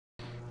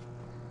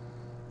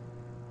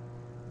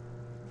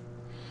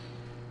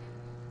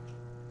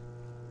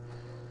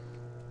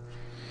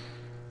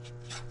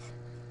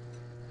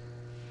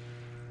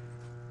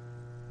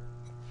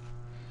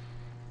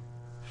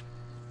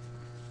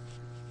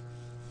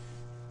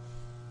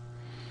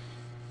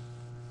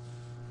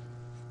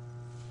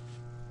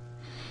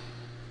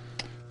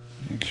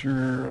Make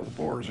sure the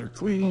bores are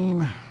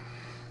clean.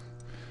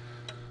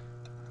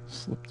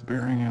 Slip the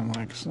bearing in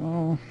like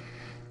so.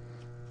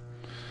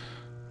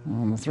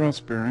 On the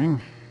thrust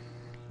bearing,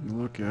 you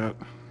look at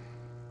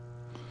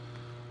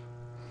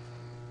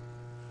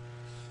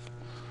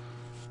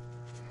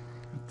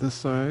this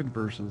side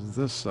versus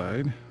this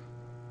side.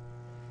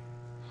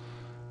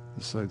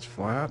 This side's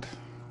flat,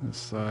 this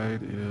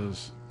side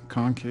is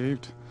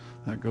concaved.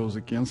 That goes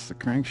against the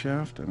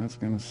crankshaft, and it's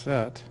going to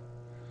set.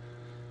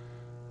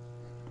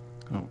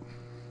 Oh,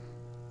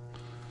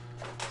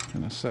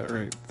 going to set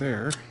right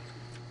there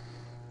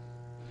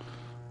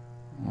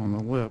on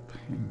the lip.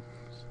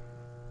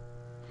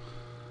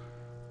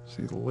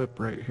 See the lip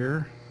right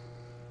here?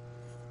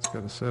 It's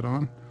got to set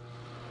on.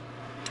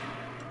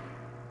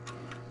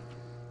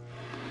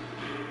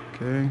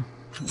 Okay.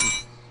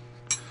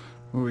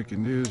 What we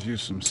can do is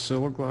use some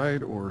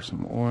Siliglide or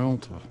some oil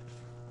to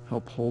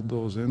help hold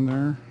those in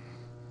there.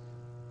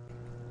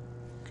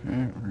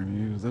 Okay, we're going to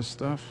use this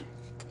stuff.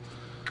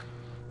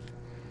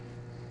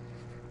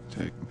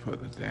 Take and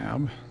put a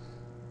dab.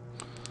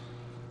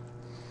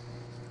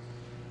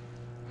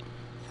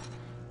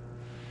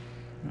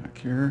 Back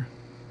here.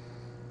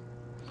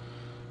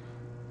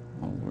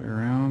 All the way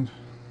around.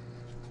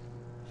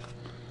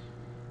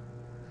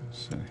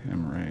 Set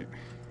him right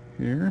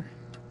here.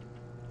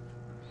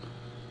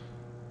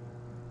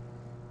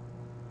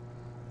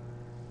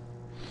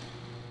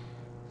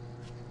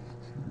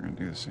 We're going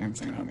to do the same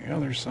thing on the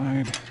other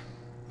side.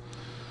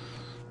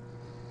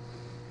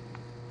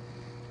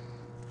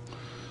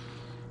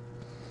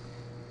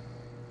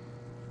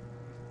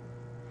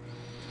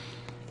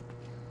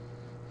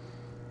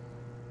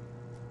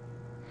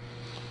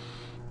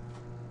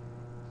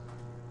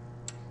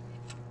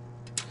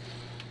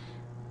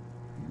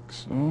 Like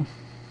so.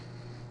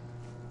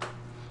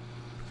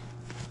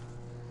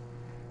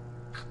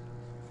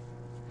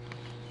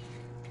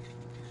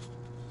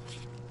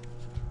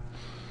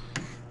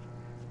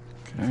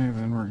 Okay,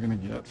 then we're going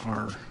to get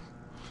our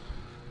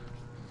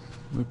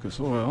Lucas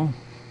oil,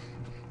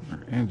 or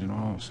engine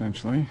oil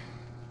essentially.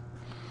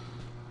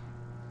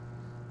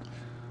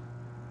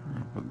 We're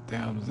going to put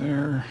dabs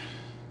there,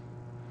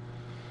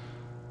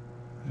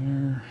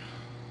 there.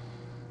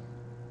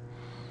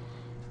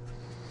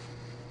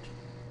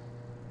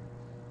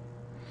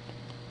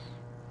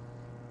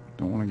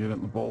 Don't want to get it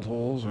in the bolt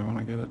holes, we want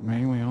to get it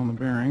mainly on the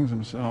bearings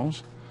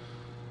themselves.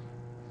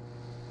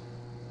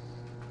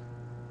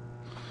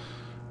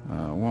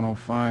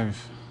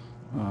 105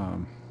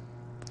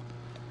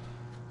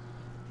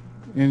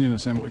 engine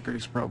assembly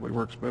grease probably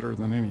works better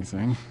than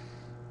anything.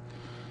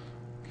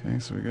 Okay,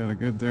 so we got a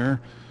good there.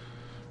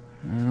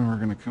 And we're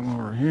going to come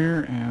over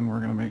here and we're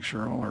going to make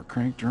sure all our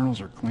crank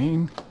journals are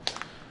clean.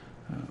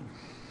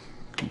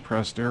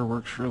 Compressed air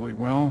works really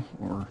well,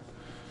 or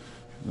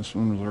this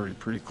one was already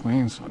pretty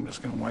clean, so I'm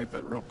just going to wipe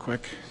it real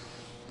quick.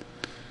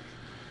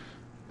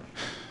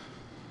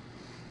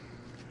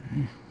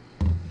 Okay.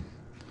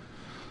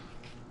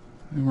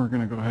 Then we're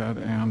going to go ahead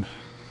and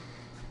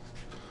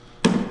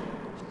so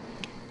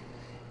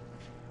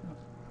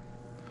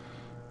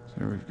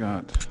we've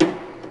got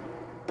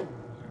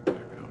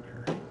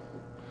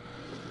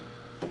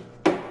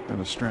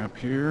a strap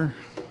here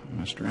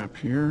and a strap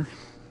here.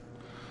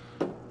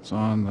 It's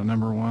on the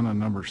number 1 and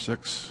number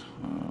 6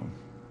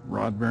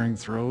 rod bearing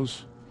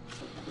throws.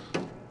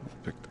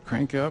 Pick the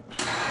crank up.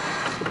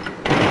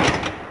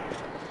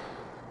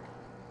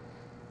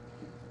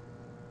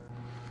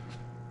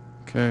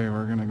 Okay,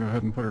 we're going to go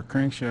ahead and put our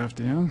crankshaft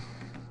in.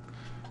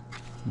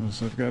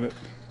 So I've got it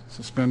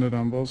suspended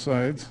on both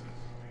sides,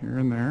 here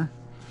and there.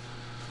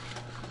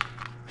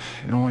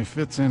 It only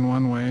fits in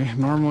one way.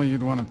 Normally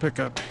you'd want to pick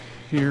up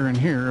here and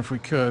here if we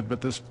could,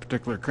 but this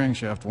particular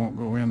crankshaft won't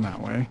go in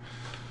that way,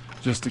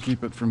 just to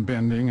keep it from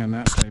bending and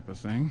that type of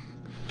thing.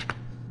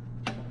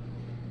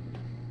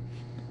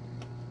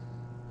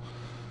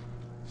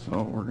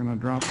 So we're going to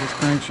drop this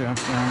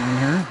crankshaft down in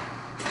here.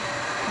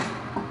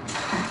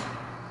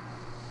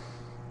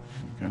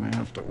 You're going to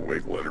have to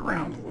wiggle it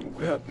around a little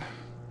bit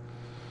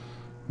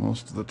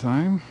most of the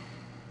time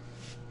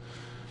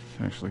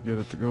to actually get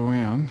it to go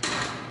in.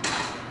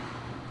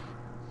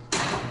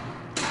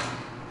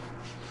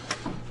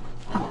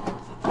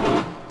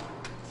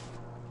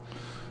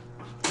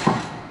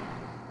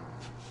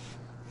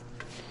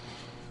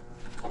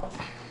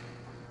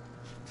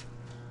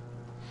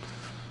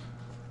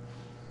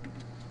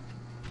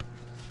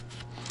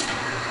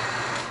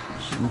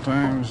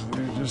 Sometimes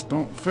they just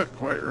don't fit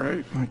quite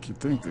right like you'd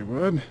think they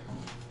would.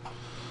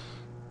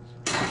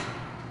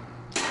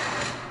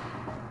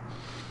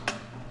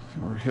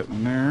 We're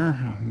hitting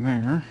there and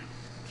there,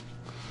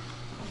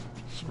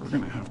 so we're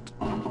going to have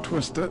to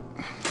twist it.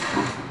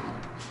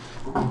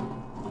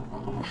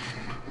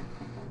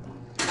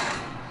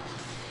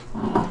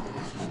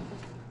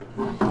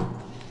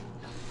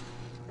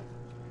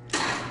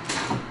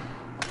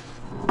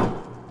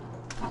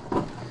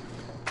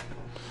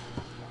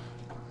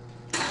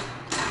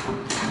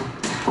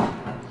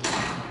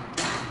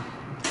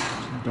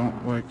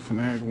 don't like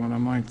finagling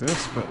them like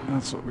this, but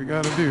that's what we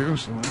got to do,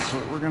 so that's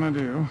what we're going to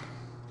do.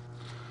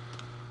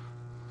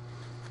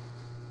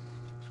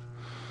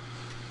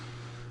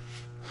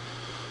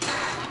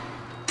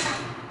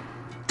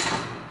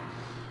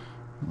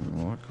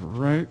 We look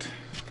right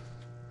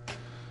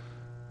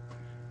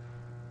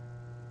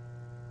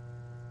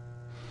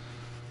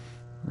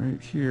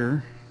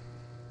here.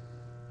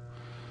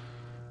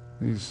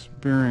 These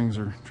bearings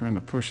are trying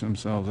to push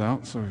themselves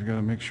out, so we've got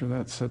to make sure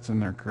that sits in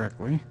there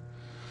correctly.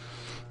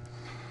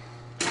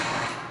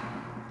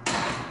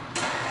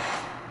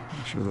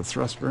 Make sure the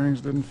thrust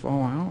bearings didn't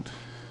fall out.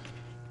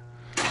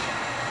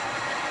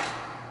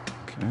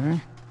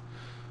 Okay.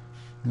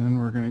 Then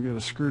we're going to get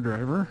a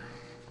screwdriver.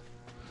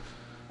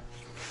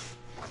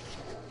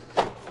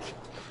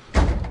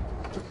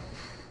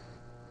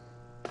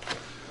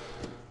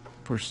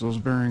 Push those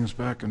bearings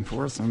back and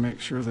forth and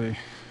make sure they're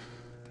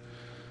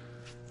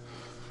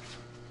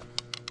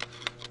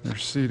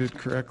seated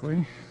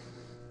correctly.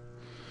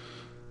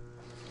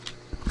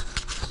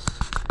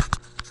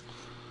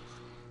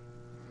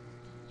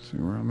 See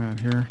where I'm at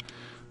here.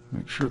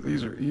 Make sure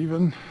these are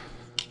even.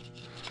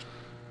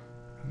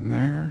 And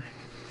there.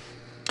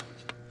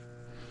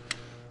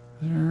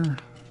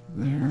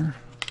 There.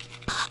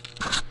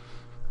 I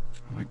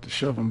like to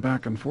shove them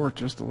back and forth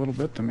just a little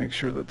bit to make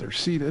sure that they're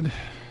seated.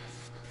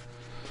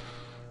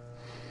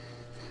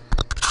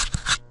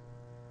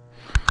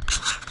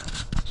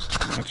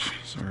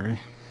 Sorry.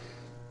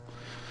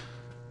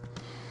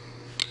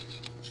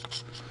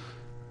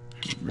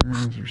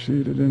 Bearings are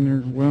seated in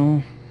there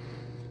well.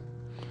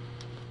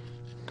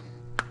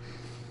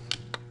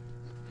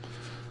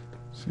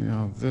 See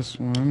how this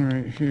one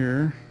right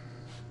here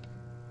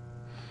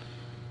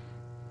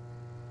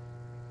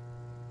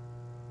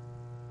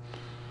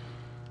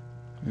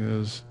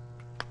is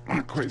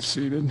not quite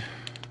seated.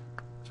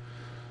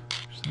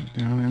 Push that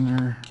down in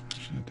there,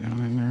 push that down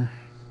in there.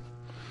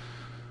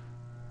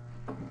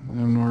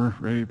 Then we're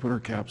ready to put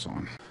our caps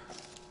on.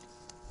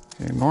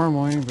 Okay,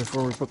 normally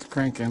before we put the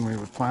crank in we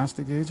would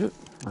plastic gauge it.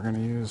 We're going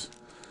to use,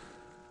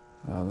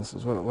 this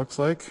is what it looks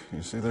like.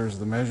 You see there's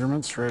the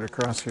measurements right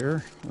across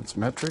here. That's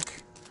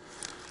metric.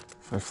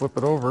 If I flip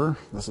it over,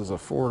 this is a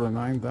 4 to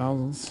 9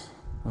 thousandths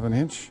of an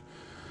inch.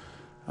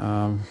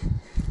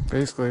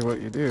 Basically what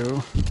you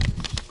do,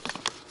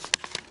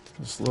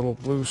 this little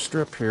blue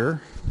strip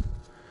here,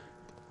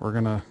 we're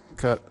going to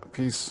cut a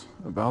piece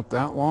about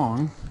that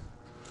long.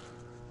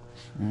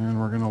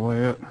 And we're going to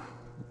lay it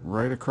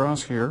right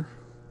across here,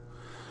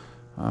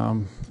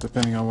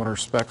 depending on what our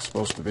spec's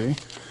supposed to be.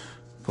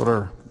 Put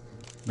our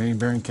main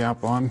bearing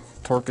cap on,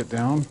 torque it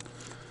down,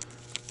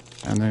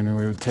 and then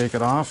we would take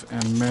it off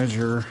and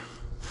measure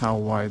how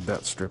wide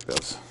that strip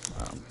is.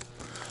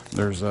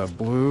 There's a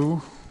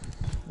blue,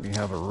 we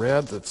have a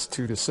red that's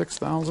 2 to 6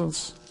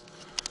 thousandths,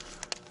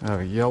 I have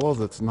a yellow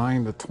that's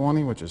 9 to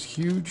 20, which is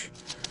huge.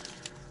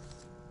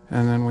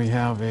 And then we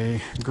have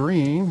a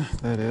green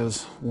that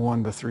is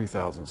 1 to 3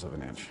 thousandths of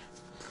an inch.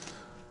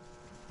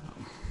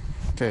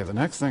 Okay, the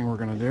next thing we're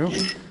going to do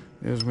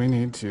is we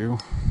need to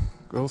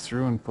go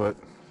through and put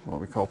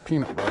what we call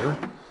peanut butter,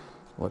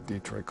 what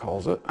Detroit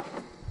calls it.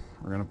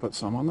 We're going to put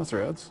some on the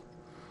threads,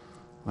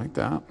 like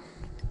that.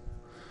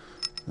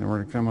 Then we're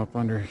going to come up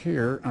under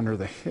here, under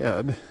the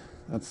head.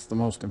 That's the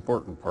most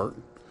important part.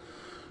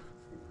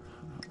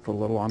 Put a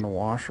little on the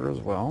washer as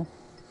well.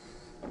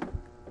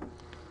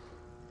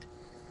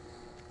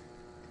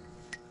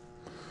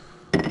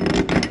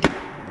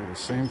 The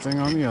same thing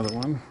on the other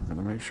one. We're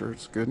going to make sure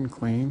it's good and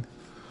clean.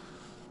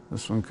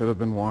 This one could have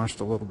been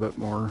washed a little bit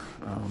more.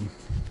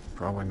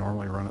 Probably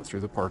normally run it through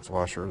the parts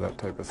washer, that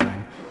type of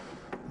thing.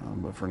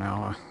 But for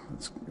now,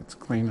 it's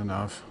clean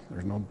enough.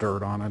 There's no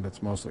dirt on it.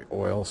 It's mostly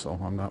oil, so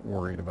I'm not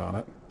worried about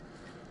it.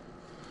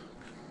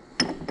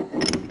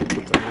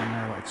 Put that in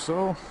there like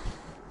so.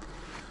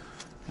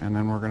 And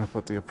then we're going to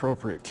put the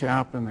appropriate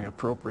cap in the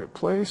appropriate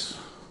place,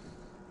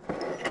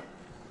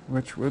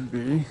 which would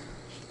be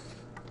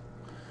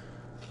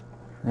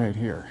right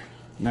here.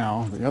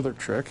 Now, the other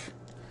trick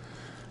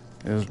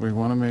is we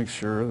want to make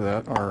sure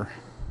that our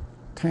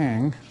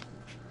tang,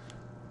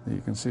 that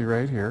you can see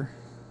right here,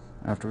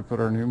 after we put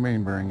our new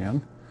main bearing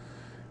in,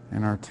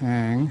 and our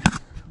tang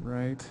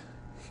right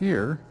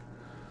here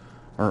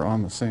are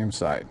on the same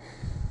side.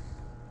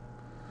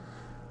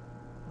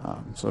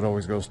 So it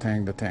always goes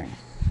tang to tang.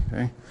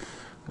 Okay.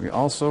 We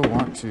also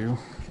want to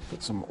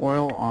put some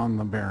oil on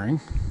the bearing,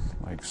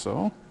 like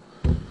so.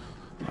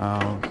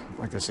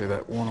 Like I say,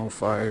 that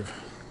 105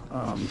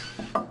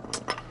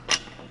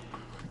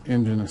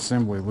 engine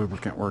assembly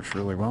lubricant works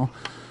really well.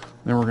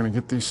 Then we're going to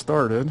get these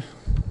started,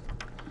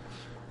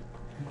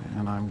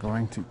 and I'm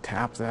going to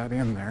tap that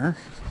in there.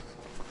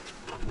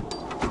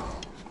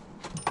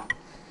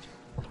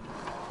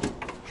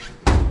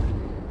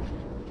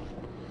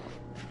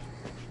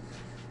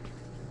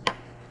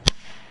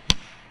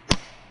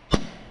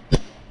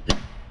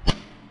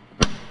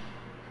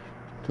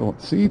 Till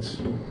it seats.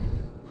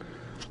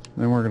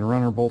 Then we're going to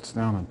run our bolts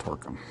down and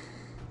torque them.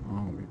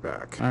 I'll be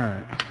back. All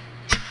right.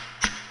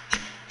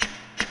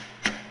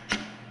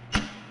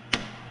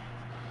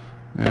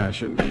 Yeah, I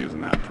shouldn't be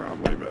using that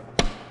probably, but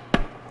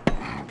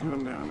get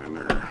them down in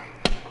there.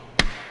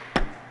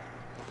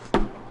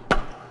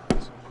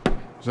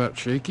 Is that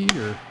shaky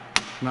or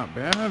not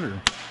bad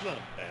or? Not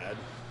bad.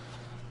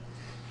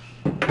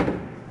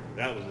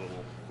 That was a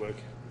little quick.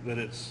 Then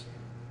it's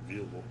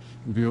viewable.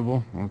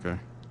 Viewable? Okay.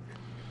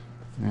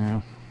 Yeah.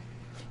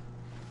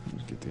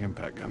 Let's get the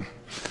impact gun.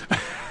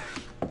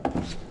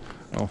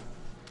 Oh.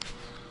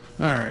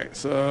 Alright,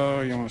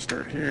 so you want to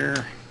start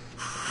here.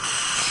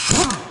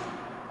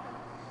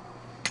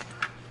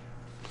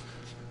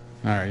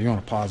 Alright, you want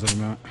to pause it a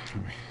minute.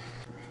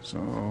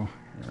 So,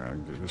 here I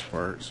can do this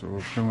part. So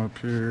we'll come up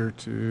here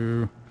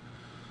to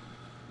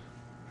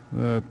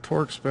the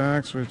torque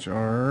specs, which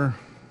are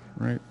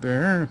right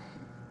there.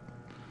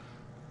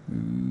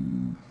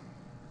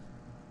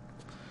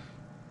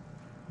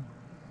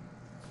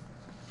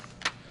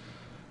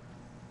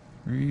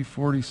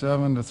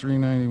 347 to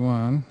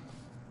 391.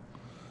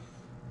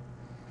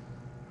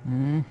 Okay.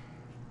 And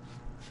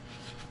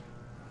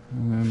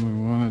then we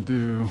want to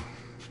do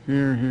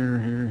here,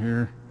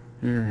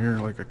 here,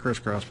 like a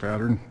crisscross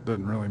pattern.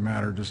 Doesn't really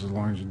matter, just as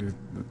long as you do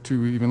the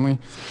two evenly.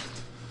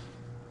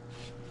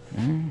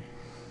 Okay.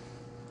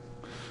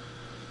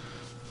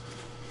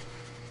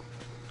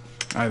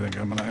 I think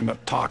I'm going to end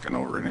up talking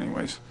over it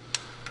anyways.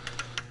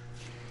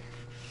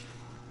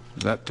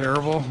 Is that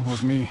terrible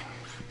with me?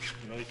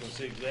 You know, you can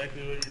see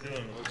exactly what you're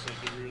doing. It looks like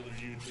every other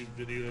YouTube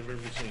video I've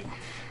ever seen.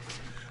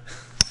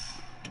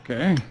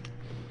 Okay.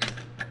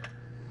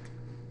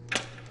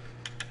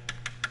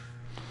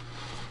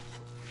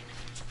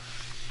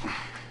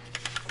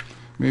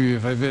 Maybe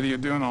if I video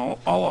doing all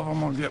of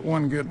them, I'll get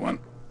one good one,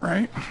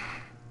 right?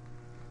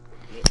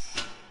 Yep.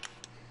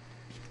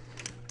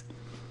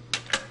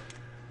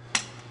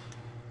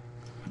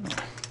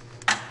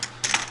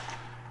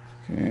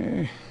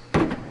 Okay.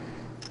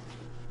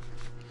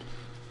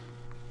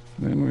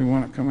 Then we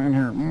want to come in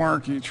here and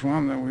mark each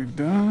one that we've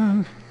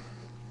done,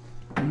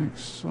 like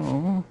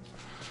so.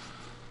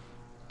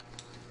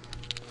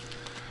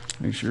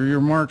 Make sure your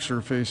marks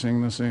are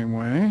facing the same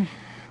way,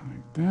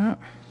 like that.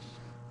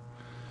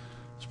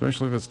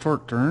 Especially if it's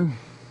torque turn.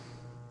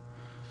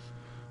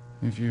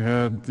 If you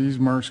had these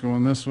marks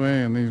going this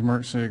way and these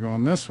marks say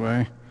going this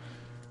way,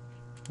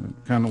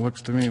 it kind of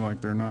looks to me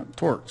like they're not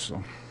torqued.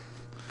 So,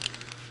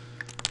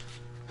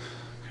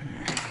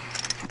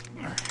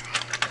 okay.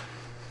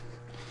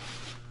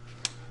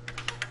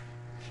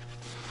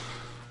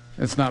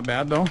 It's not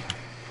bad though.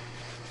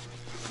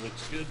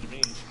 Looks good to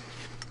me.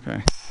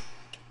 Okay.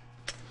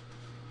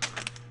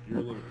 You're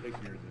a little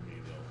pickier than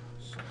me though.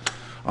 So.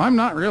 I'm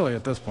not really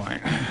at this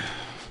point.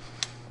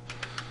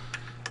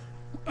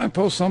 I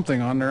post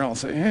something on there, I'll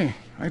say, hey,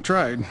 I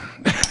tried.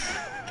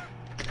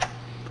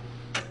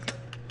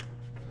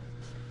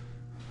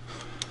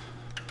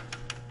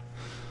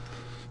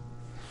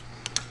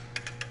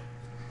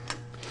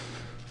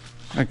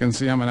 I can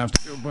see I'm going to have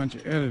to do a bunch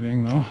of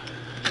editing though.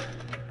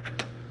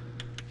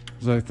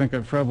 Because I think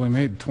I've probably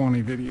made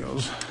 20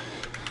 videos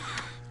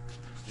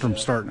from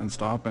starting and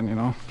stopping, you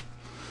know.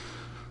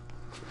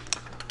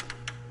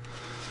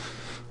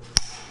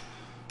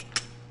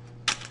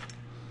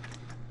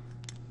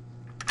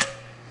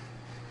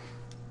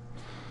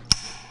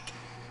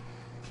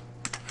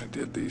 I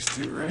did these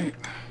two right.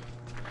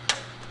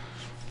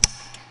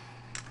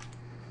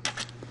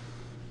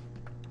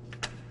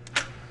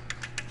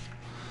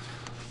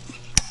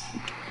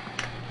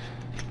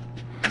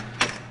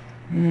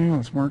 Okay,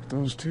 let's mark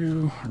those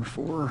 2 or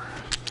 4.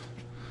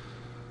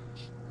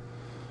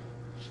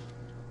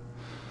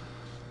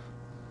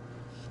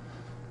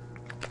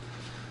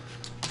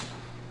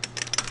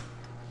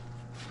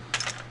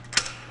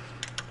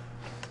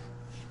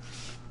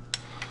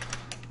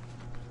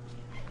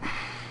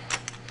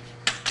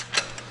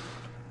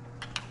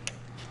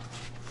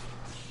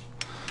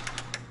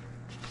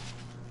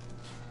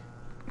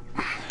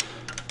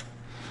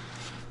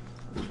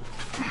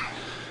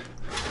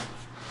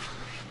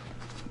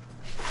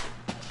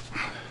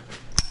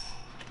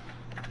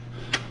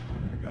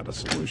 A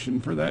solution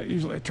for that.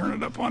 Usually I turn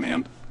it up on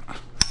end.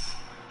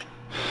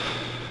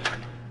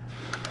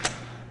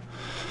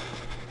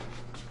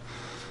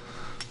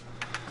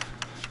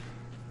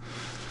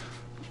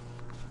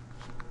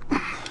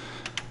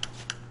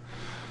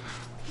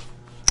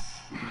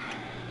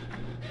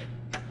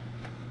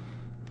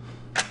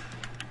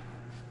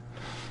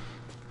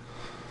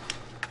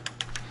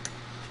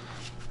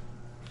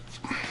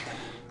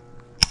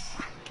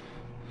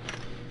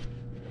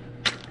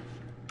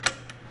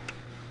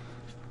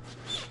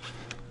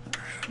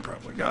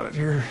 Probably got it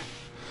here.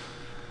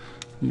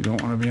 You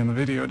don't want to be in the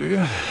video, do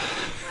you?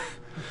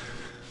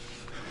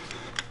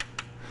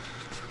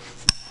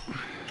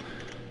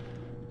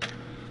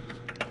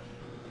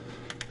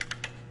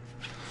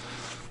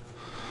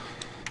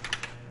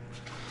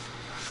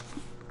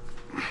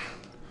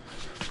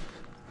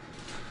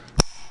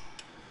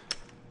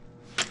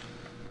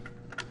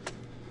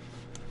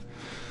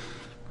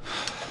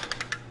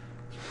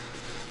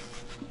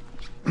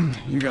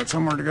 You got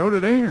somewhere to go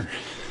today, or?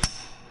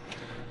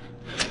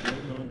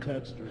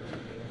 Text or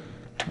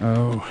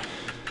Oh,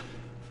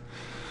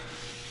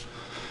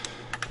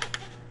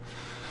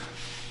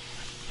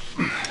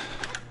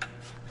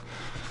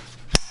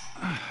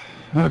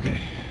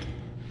 Okay.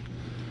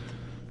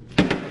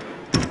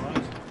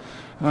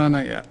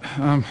 Not yet.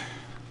 And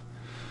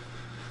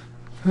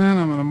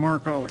I'm going to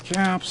mark all the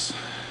caps.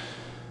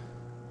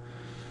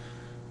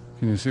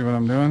 Can you see what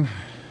I'm doing?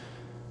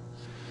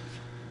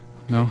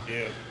 No?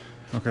 Yeah,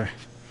 Okay.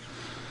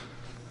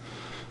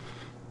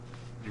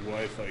 your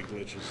Wi-Fi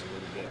glitches a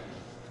little bit,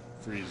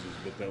 freezes,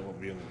 but that won't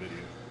be in the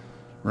video.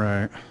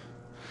 Right.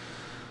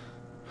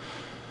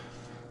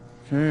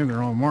 Okay,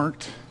 they're all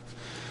marked.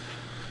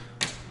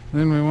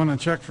 Then we want to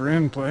check for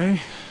in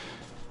play.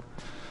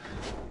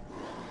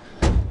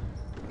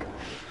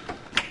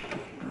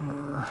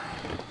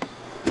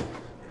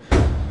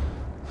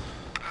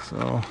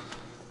 So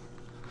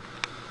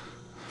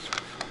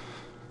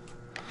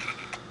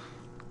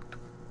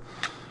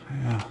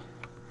yeah,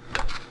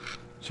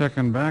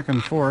 checking back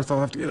and forth.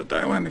 I'll have to get a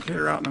dial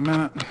indicator out in a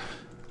minute.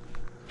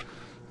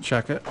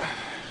 Check it.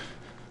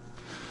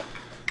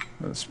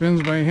 But it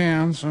spins by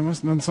hand, so I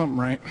must have done something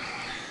right.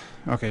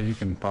 Okay, you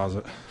can pause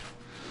it.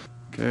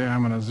 Okay,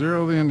 I'm going to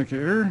zero the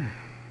indicator.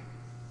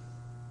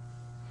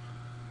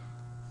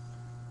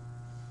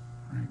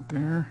 Right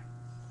there.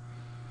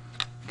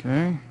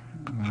 Okay,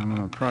 and I'm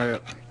going to pry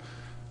it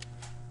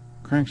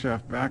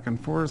crankshaft back and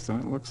forth,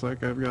 and it looks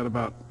like I've got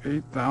about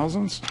 8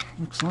 thousandths.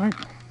 Looks like.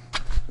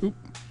 Oop.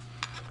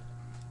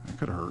 That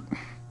could hurt.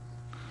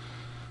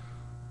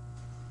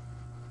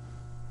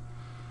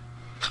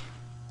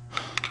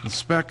 The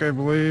spec, I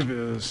believe,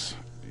 is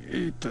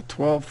 8 to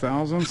 12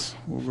 thousandths.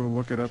 We'll go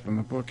look it up in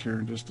the book here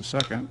in just a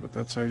second, but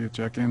that's how you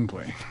check in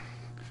play.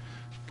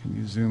 Can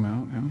you zoom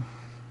out now?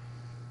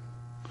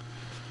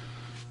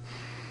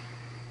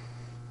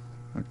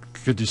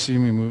 Could you see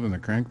me moving the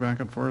crank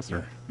back and forth?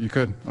 Or you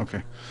could?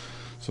 Okay.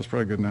 So it's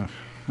probably good enough.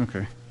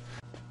 Okay.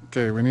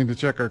 Okay, we need to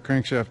check our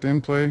crankshaft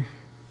in play.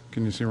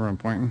 Can you see where I'm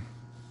pointing?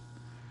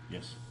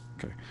 Yes.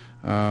 Okay.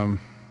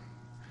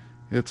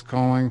 It's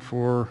calling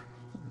for,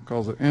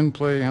 calls it in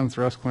play and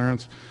thrust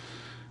clearance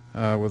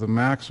with a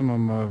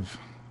maximum of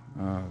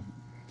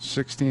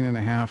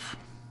 16.5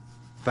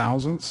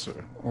 thousandths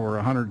or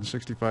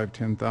 165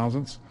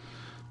 10,000ths.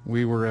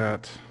 We were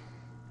at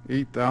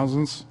 8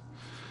 thousandths.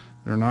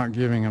 They're not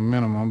giving a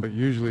minimum, but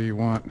usually you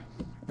want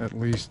at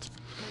least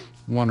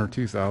 1 or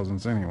 2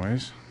 thousandths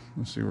anyways.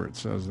 Let's see where it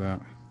says that.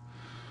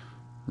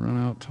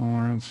 Run out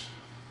tolerance.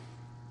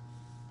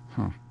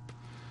 Huh.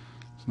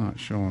 It's not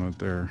showing it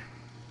there.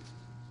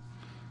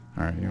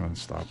 Alright, you want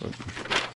to stop it.